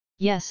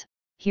Yes,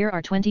 here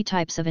are 20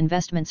 types of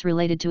investments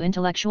related to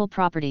intellectual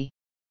property.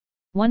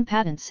 1.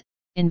 Patents.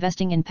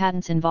 Investing in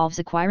patents involves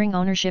acquiring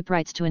ownership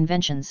rights to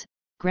inventions,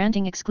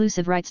 granting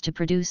exclusive rights to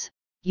produce,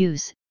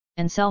 use,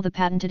 and sell the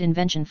patented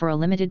invention for a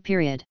limited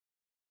period.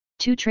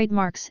 2.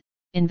 Trademarks.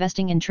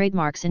 Investing in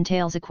trademarks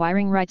entails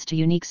acquiring rights to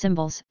unique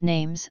symbols,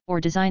 names,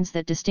 or designs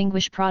that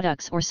distinguish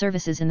products or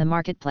services in the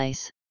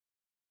marketplace.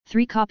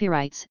 3.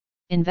 Copyrights.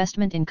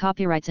 Investment in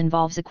copyrights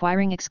involves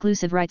acquiring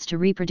exclusive rights to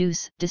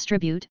reproduce,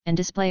 distribute, and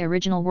display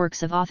original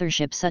works of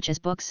authorship such as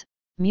books,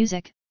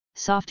 music,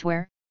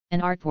 software,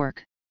 and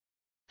artwork.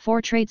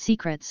 4. Trade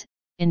secrets.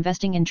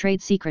 Investing in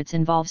trade secrets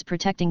involves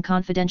protecting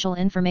confidential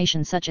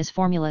information such as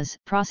formulas,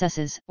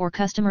 processes, or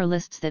customer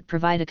lists that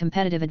provide a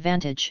competitive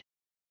advantage.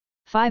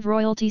 5.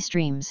 Royalty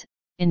streams.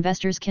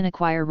 Investors can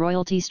acquire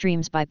royalty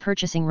streams by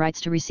purchasing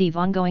rights to receive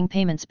ongoing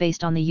payments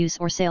based on the use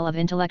or sale of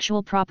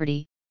intellectual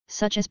property,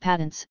 such as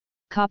patents,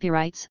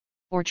 copyrights,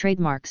 or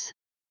trademarks.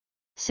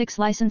 6.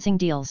 Licensing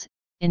deals.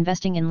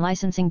 Investing in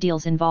licensing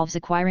deals involves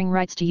acquiring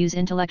rights to use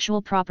intellectual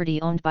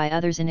property owned by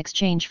others in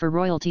exchange for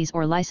royalties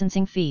or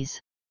licensing fees.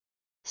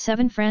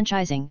 7.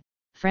 Franchising.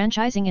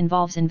 Franchising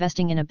involves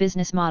investing in a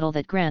business model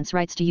that grants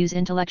rights to use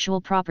intellectual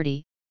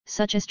property,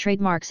 such as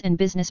trademarks and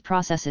business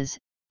processes,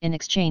 in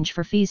exchange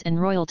for fees and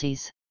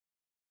royalties.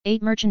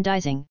 8.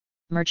 Merchandising.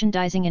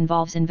 Merchandising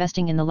involves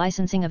investing in the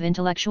licensing of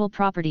intellectual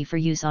property for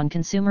use on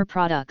consumer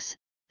products,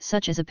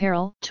 such as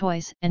apparel,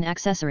 toys, and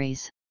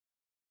accessories.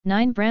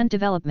 9. Brand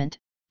development.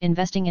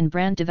 Investing in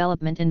brand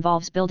development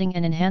involves building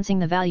and enhancing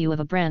the value of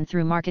a brand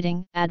through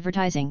marketing,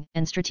 advertising,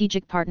 and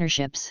strategic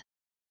partnerships.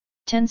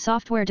 10.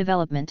 Software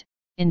development.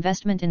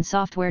 Investment in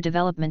software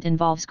development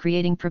involves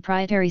creating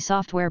proprietary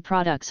software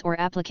products or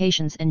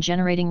applications and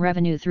generating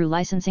revenue through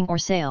licensing or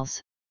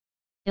sales.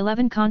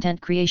 11. Content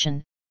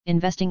creation.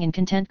 Investing in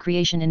content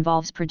creation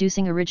involves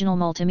producing original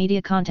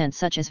multimedia content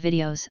such as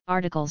videos,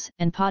 articles,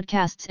 and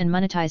podcasts and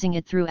monetizing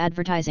it through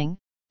advertising,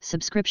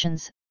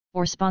 subscriptions,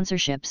 or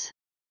sponsorships.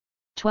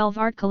 12.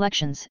 Art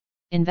collections.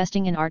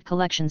 Investing in art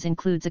collections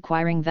includes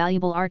acquiring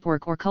valuable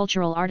artwork or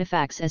cultural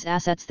artifacts as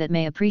assets that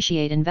may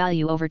appreciate in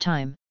value over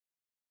time.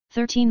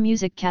 13.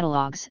 Music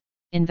catalogs.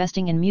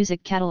 Investing in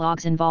music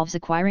catalogs involves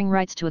acquiring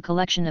rights to a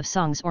collection of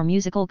songs or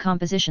musical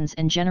compositions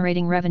and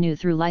generating revenue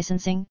through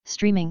licensing,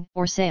 streaming,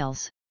 or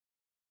sales.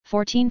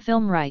 14.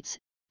 Film rights.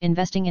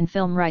 Investing in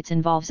film rights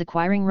involves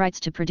acquiring rights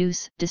to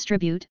produce,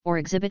 distribute, or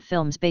exhibit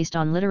films based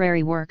on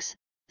literary works,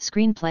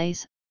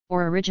 screenplays,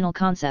 or original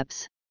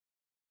concepts.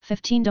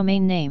 15.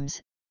 Domain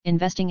names.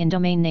 Investing in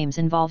domain names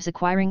involves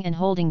acquiring and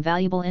holding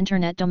valuable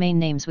internet domain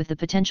names with the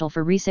potential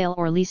for resale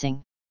or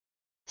leasing.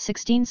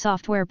 16.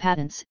 Software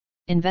patents.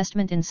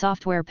 Investment in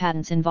software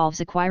patents involves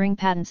acquiring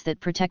patents that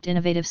protect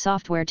innovative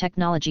software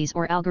technologies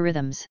or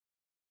algorithms.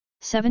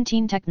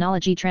 17.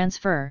 Technology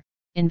transfer.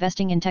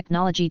 Investing in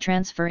technology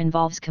transfer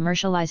involves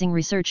commercializing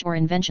research or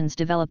inventions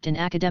developed in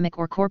academic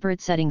or corporate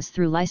settings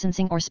through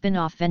licensing or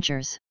spin-off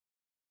ventures.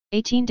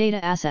 18.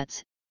 Data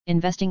assets.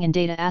 Investing in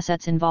data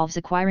assets involves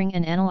acquiring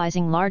and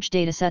analyzing large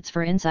data sets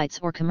for insights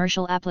or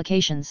commercial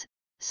applications,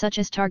 such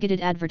as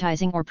targeted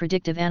advertising or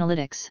predictive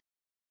analytics.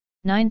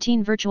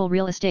 19. Virtual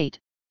real estate.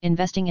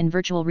 Investing in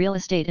virtual real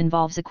estate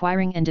involves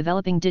acquiring and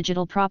developing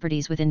digital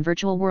properties within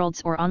virtual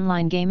worlds or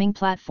online gaming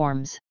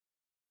platforms.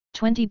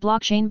 20.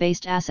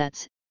 Blockchain-based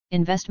assets.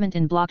 Investment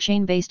in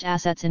blockchain-based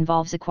assets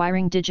involves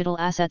acquiring digital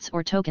assets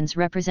or tokens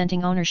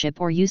representing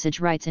ownership or usage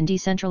rights in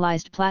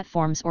decentralized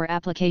platforms or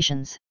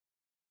applications.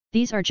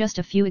 These are just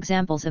a few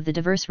examples of the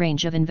diverse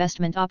range of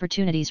investment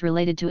opportunities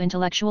related to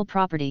intellectual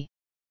property.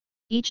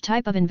 Each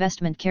type of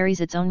investment carries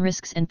its own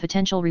risks and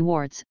potential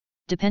rewards,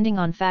 depending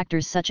on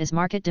factors such as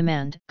market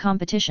demand,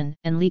 competition,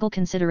 and legal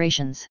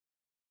considerations.